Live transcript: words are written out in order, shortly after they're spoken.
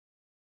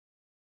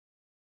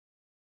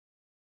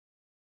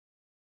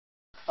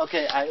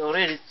Okay, I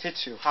already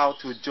teach you how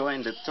to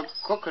join the two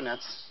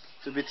coconuts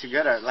to be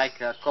together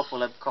like a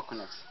couple of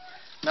coconuts.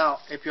 Now,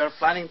 if you are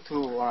planning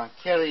to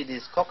carry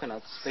these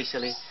coconuts,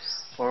 especially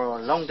for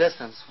a long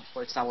distance,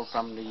 for example,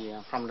 from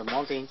the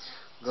mountain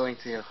going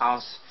to your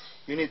house,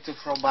 you need to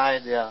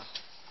provide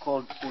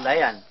called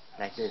ulayan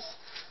like this.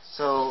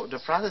 So the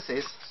process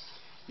is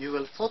you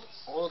will put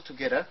all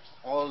together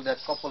all that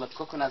couple of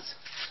coconuts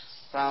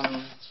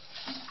from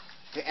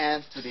the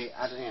end to the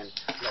other end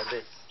like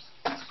this.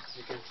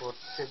 You can put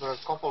several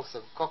couples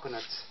of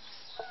coconuts,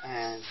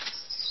 and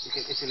you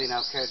can easily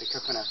now carry the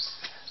coconut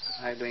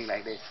doing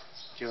like this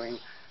during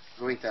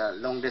going to a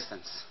long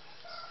distance.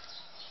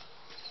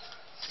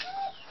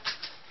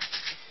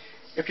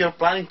 If you're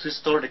planning to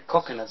store the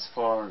coconuts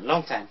for a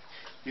long time,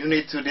 you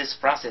need to this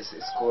process.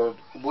 It's called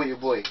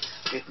uboy.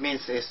 It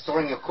means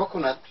storing a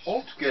coconut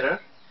all together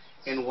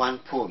in one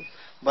pool.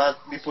 But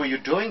before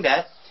you're doing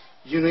that,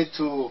 you need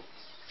to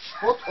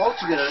put all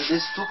together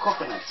these two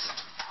coconuts.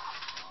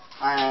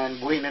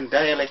 And in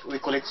dialect we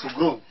call it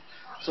sugrum.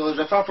 So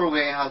the proper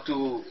way how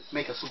to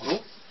make a sugrum,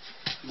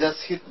 just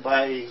hit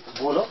by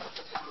bolo,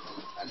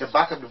 the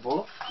back of the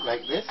bolo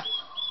like this,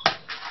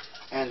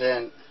 and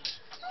then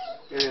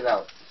get it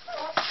out.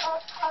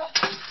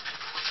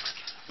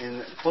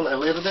 And pull a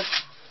little bit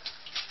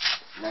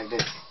like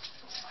this.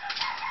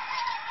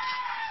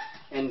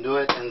 And do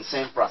it in the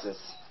same process.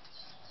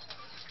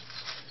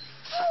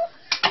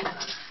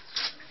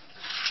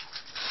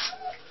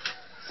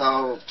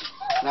 So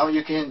now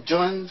you can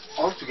join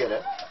all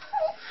together.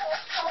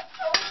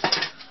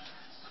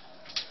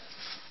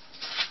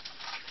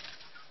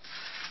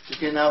 You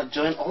can now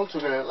join all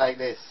together like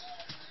this.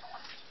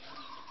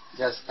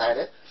 Just tie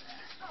it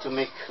to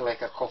make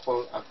like a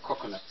couple of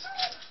coconuts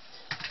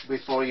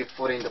before you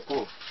put in the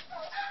pool.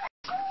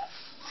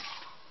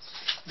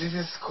 This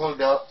is called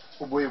the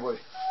uboy.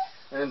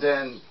 And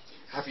then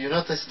have you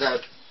noticed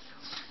that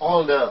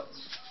all the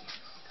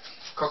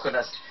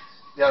coconuts,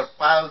 they are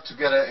piled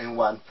together in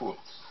one pool?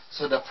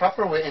 So the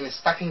proper way in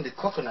stacking the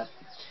coconut,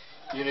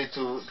 you need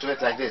to do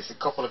it like this.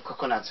 A couple of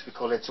coconuts, we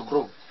call it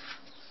sugrum.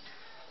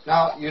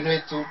 Now you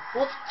need to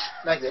put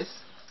like this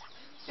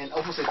in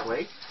opposite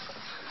way.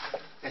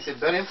 It's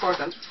very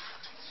important.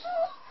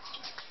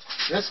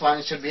 This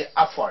one should be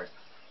upward.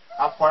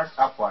 Upward.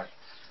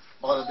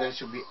 All of them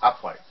should be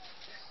upward.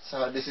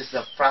 So this is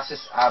the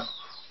process of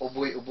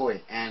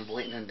uboy and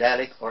in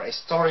dialect, or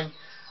storing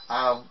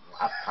a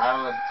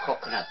pile of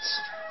coconuts.